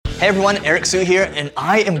Hey everyone, Eric Su here, and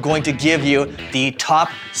I am going to give you the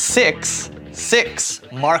top six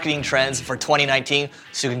marketing trends for 2019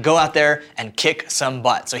 so you can go out there and kick some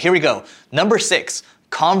butt. So here we go. Number 6,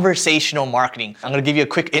 conversational marketing. I'm gonna give you a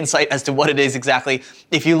quick insight as to what it is exactly.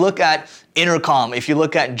 If you look at Intercom, if you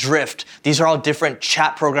look at Drift, these are all different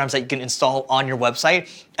chat programs that you can install on your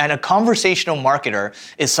website. And a conversational marketer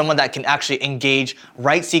is someone that can actually engage,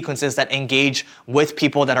 write sequences that engage with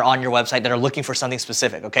people that are on your website that are looking for something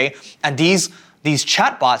specific, okay? And these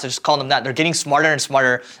chatbots, I just call them that, they're getting smarter and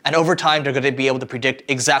smarter, and over time they're gonna be able to predict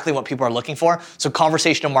exactly what people are looking for. So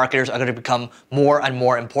conversational marketers are gonna become more and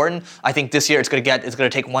more important. I think this year it's gonna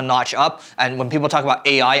take one notch up, and when people talk about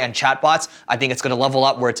AI and chatbots, I think it's gonna level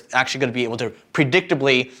up where it's actually gonna be able to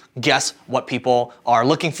predictably guess what people are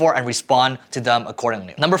looking for and respond to them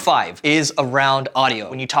accordingly. Number 5 is around audio.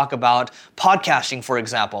 When you talk about podcasting, for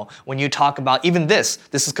example, when you talk about even this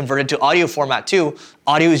is converted to audio format too.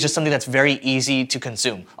 Audio is just something that's very easy to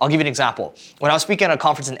consume. I'll give you an example. When I was speaking at a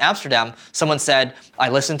conference in Amsterdam, someone said, I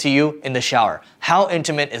listen to you in the shower. How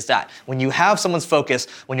intimate is that? When you have someone's focus,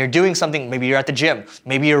 when you're doing something, maybe you're at the gym,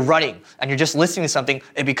 maybe you're running, and you're just listening to something,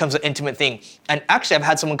 it becomes an intimate thing. And actually, I've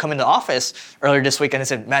had someone come into the office earlier this week and they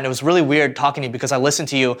said, man, it was really weird talking to you because I listen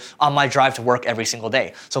to you on my drive to work every single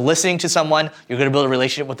day. So listening to someone, you're gonna build a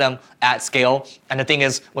relationship with them at scale. And the thing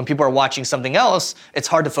is, when people are watching something else, it's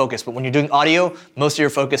hard to focus. But when you're doing audio, most of your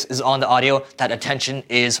focus is on the audio. That attention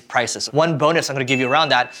is priceless. One bonus I'm gonna give you around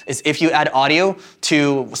that is if you add audio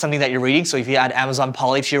to something that you're reading, so if you add Amazon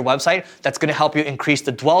Polly to your website, that's gonna help you increase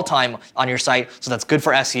the dwell time on your site, so that's good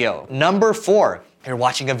for SEO. Number 4, you're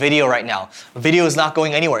watching a video right now. Video is not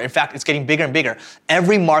going anywhere. In fact, it's getting bigger and bigger.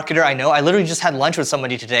 Every marketer I know, I literally just had lunch with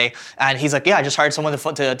somebody today, and he's like, yeah, I just hired someone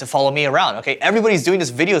to follow me around, okay? Everybody's doing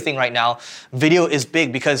this video thing right now. Video is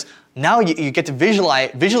big because now you get to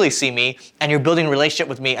visually see me, and you're building a relationship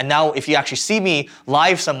with me. And now if you actually see me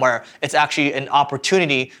live somewhere, it's actually an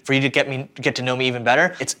opportunity for you to get to know me even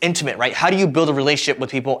better. It's intimate, right? How do you build a relationship with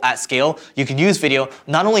people at scale? You can use video.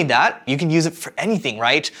 Not only that, you can use it for anything,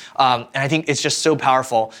 right? And I think it's just so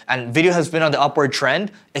powerful. And video has been on the upward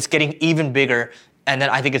trend. It's getting even bigger. And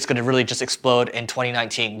then I think it's gonna really just explode in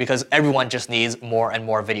 2019 because everyone just needs more and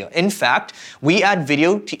more video. In fact, we add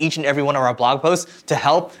video to each and every one of our blog posts to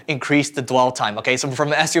help increase the dwell time, okay? So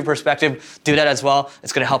from an SEO perspective, do that as well.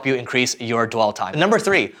 It's gonna help you increase your dwell time. Number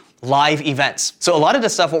 3, live events. So a lot of the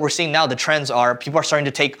stuff, what we're seeing now, the trends are people are starting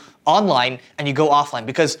to take online and you go offline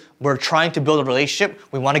because we're trying to build a relationship.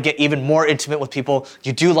 We want to get even more intimate with people.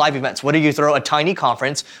 You do live events. Whether you throw a tiny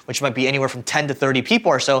conference, which might be anywhere from 10 to 30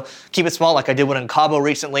 people or so, keep it small like I did one in Cabo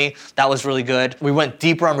recently. That was really good. We went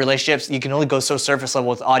deeper on relationships. You can only go so surface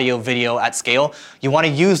level with audio, video at scale. You want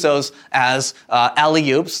to use those as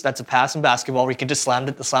alley-oops. That's a pass in basketball where you can just slam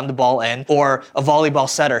the ball in, or a volleyball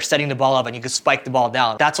setter setting the ball up and you can spike the ball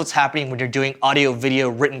down. That's what's happening when you're doing audio, video,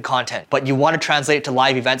 written content. But you want to translate it to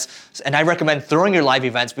live events. And I recommend throwing your live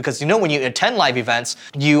events because you know when you attend live events,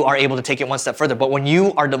 you are able to take it one step further. But when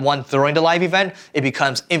you are the one throwing the live event, it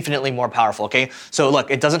becomes infinitely more powerful, okay? So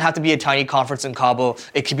look, it doesn't have to be a tiny conference in Cabo.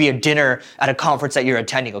 It could be a dinner at a conference that you're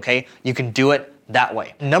attending, okay? You can do it that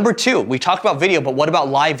way. Number 2, we talked about video, but what about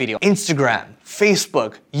live video? Instagram,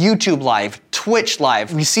 Facebook, YouTube Live, Twitch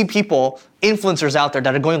Live. We see people, influencers out there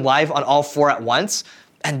that are going live on all 4 at once.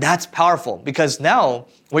 And that's powerful because now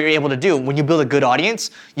what you're able to do when you build a good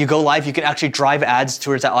audience, you go live, you can actually drive ads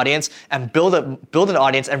towards that audience and build an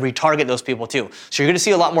audience and retarget those people too. So you're gonna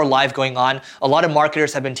see a lot more live going on. A lot of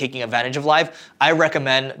marketers have been taking advantage of live. I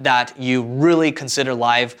recommend that you really consider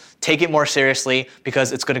live, take it more seriously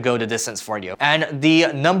because it's gonna go the distance for you. And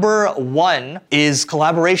the number 1 is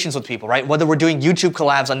collaborations with people, right? Whether we're doing YouTube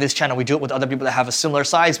collabs on this channel, we do it with other people that have a similar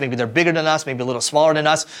size, maybe they're bigger than us, maybe a little smaller than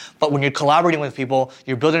us, but when you're collaborating with people,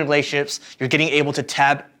 you're building relationships, you're getting able to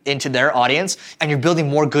tap into their audience, and you're building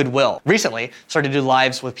more goodwill. Recently, started to do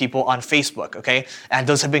lives with people on Facebook, okay? And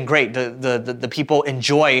those have been great. The people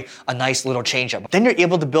enjoy a nice little change up. Then you're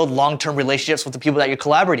able to build long-term relationships with the people that you're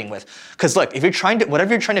collaborating with. Because look, if you're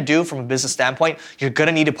whatever you're trying to do from a business standpoint, you're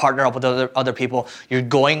gonna need to partner up with other people. You're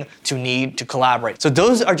going to need to collaborate. So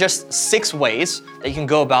those are just 6 ways that you can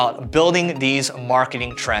go about building these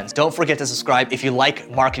marketing trends. Don't forget to subscribe if you like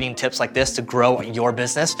marketing tips like this to grow your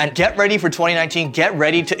business. And get ready for 2019. Get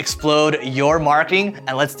ready to explode your marketing,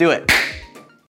 and let's do it.